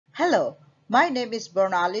Hello, my name is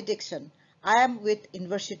Bernali Dixon. I am with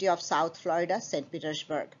University of South Florida, St.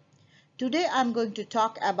 Petersburg. Today I'm going to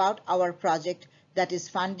talk about our project that is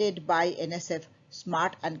funded by NSF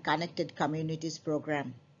Smart and Connected Communities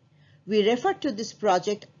program. We refer to this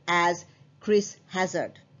project as CRIS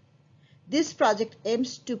Hazard. This project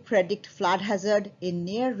aims to predict flood hazard in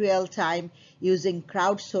near real time using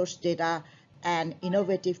crowdsourced data and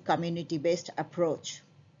innovative community-based approach.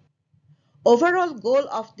 Overall goal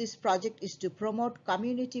of this project is to promote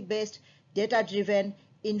community-based, data-driven,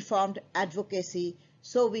 informed advocacy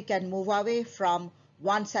so we can move away from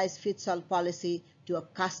one-size-fits-all policy to a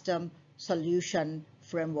custom solution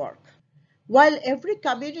framework. While every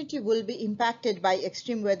community will be impacted by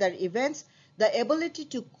extreme weather events, the ability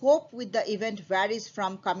to cope with the event varies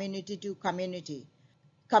from community to community.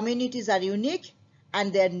 Communities are unique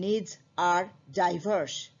and their needs are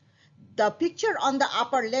diverse. The picture on the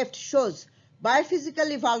upper left shows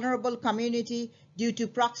biophysically vulnerable community due to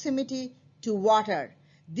proximity to water.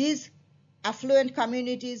 These affluent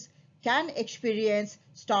communities can experience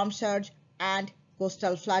storm surge and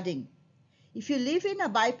coastal flooding. If you live in a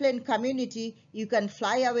biplane community, you can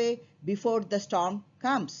fly away before the storm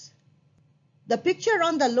comes. The picture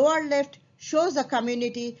on the lower left shows a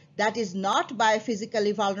community that is not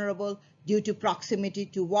biophysically vulnerable due to proximity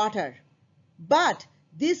to water. But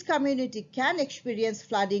this community can experience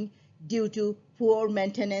flooding due to poor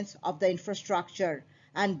maintenance of the infrastructure,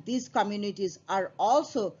 and these communities are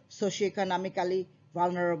also socioeconomically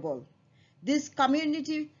vulnerable. These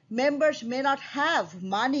community members may not have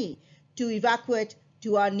money to evacuate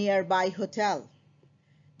to a nearby hotel.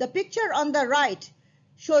 The picture on the right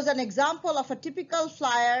shows an example of a typical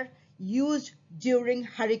flyer used during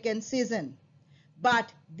hurricane season,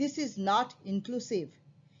 but this is not inclusive.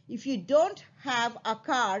 If you don't have a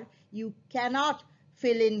car, you cannot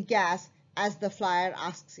fill in gas as the flyer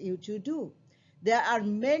asks you to do. There are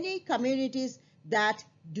many communities that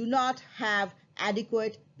do not have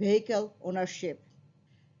adequate vehicle ownership.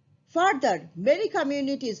 Further, many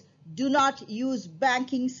communities do not use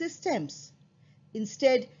banking systems.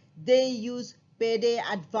 Instead, they use payday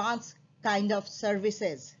advance kind of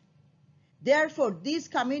services. Therefore, these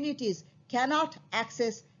communities cannot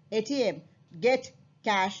access ATM, get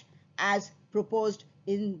cash as proposed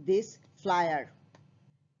in this flyer.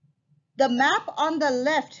 The map on the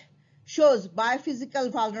left shows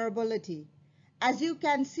biophysical vulnerability. As you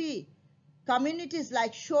can see, communities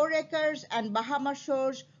like Shore Acres and Bahama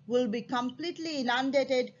Shores will be completely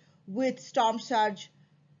inundated with storm surge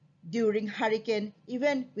during hurricane,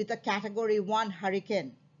 even with a Category 1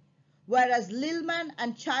 hurricane. Whereas Lillman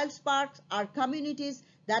and Childs Parks are communities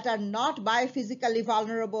that are not biophysically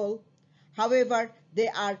vulnerable. However, they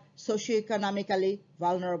are socioeconomically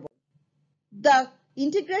vulnerable. The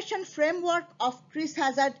integration framework of CRIS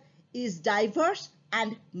Hazard is diverse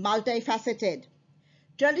and multifaceted.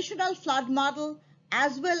 Traditional flood model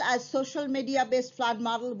as well as social media-based flood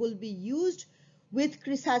model will be used with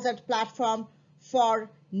CRIS Hazard platform for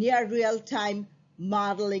near real-time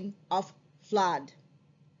modeling of flood.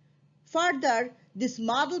 Further, these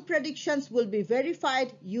model predictions will be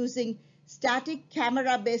verified using static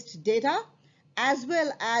camera-based data as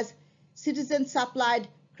well as citizen-supplied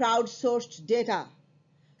crowdsourced data.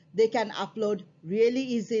 They can upload really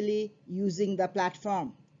easily using the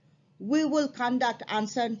platform. We will conduct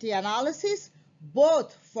uncertainty analysis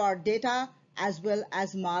both for data as well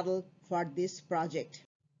as model for this project.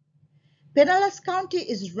 Pinellas County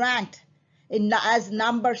is ranked as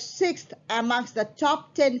number 6th amongst the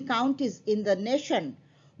top 10 counties in the nation,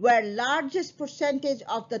 where largest percentage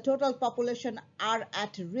of the total population are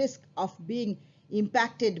at risk of being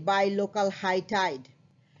impacted by local high tide.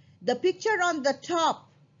 The picture on the top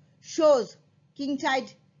shows king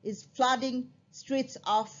tide is flooding streets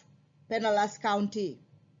of Pinellas County.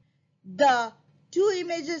 The two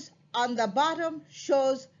images on the bottom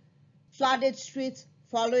shows flooded streets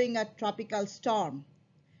following a tropical storm.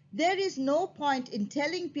 There is no point in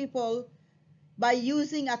telling people by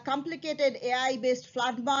using a complicated AI-based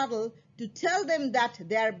flood model to tell them that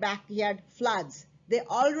their backyard floods. They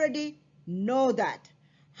already know that.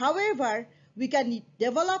 However, we can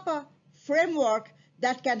develop a framework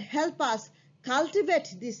that can help us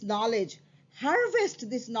cultivate this knowledge, harvest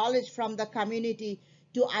this knowledge from the community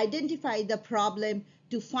to identify the problem,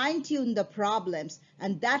 to fine-tune the problems,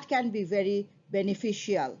 and that can be very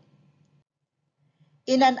beneficial.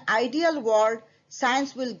 In an ideal world,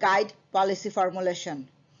 science will guide policy formulation.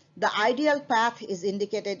 The ideal path is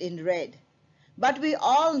indicated in red. But we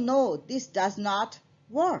all know this does not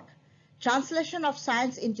work. Translation of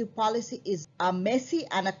science into policy is a messy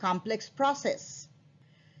and a complex process.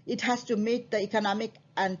 It has to meet the economic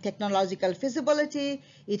and technological feasibility.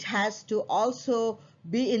 It has to also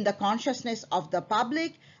be in the consciousness of the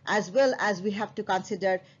public, as well as we have to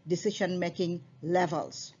consider decision-making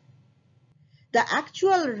levels. The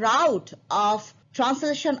actual route of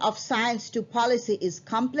translation of science to policy is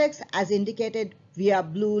complex, as indicated via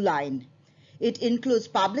blue line. It includes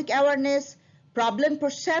public awareness, problem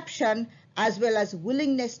perception, as well as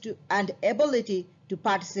willingness to and ability to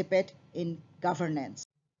participate in governance.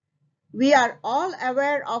 We are all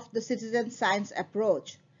aware of the citizen science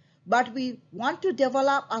approach, but we want to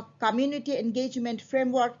develop a community engagement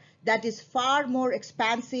framework that is far more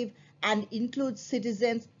expansive and includes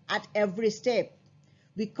citizens at every step.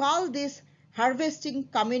 We call this harvesting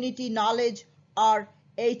community knowledge, or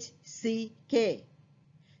HCK.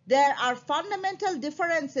 There are fundamental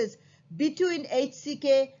differences between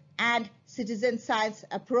HCK and citizen science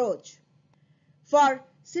approach. For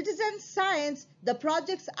citizen science, the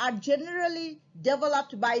projects are generally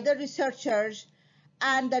developed by the researchers,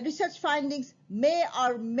 and the research findings may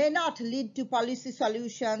or may not lead to policy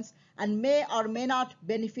solutions and may or may not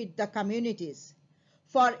benefit the communities.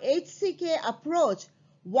 For HCK approach,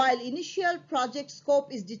 while initial project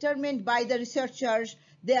scope is determined by the researchers,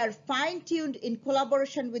 they are fine-tuned in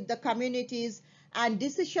collaboration with the communities, and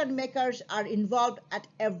decision makers are involved at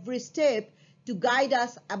every step to guide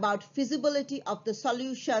us about feasibility of the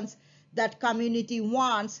solutions that community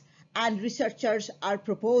wants and researchers are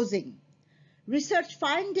proposing. Research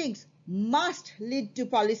findings must lead to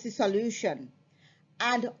policy solution,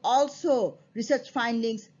 and also research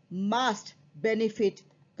findings must benefit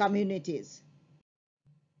communities.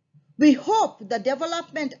 We hope the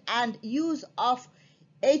development and use of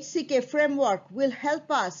HCK framework will help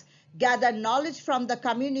us gather knowledge from the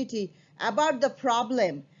community about the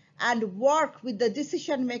problem and work with the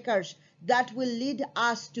decision makers that will lead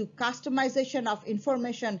us to customization of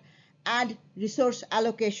information and resource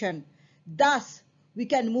allocation. Thus, we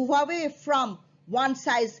can move away from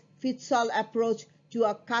one-size-fits-all approach to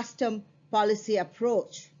a custom policy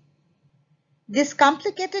approach. This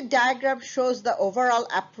complicated diagram shows the overall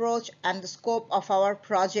approach and the scope of our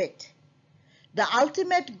project. The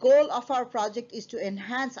ultimate goal of our project is to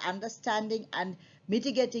enhance understanding and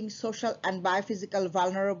mitigating social and biophysical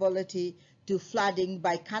vulnerability to flooding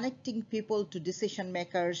by connecting people to decision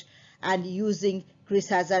makers and using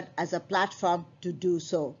CRISHazard as a platform to do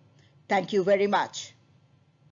so. Thank you very much.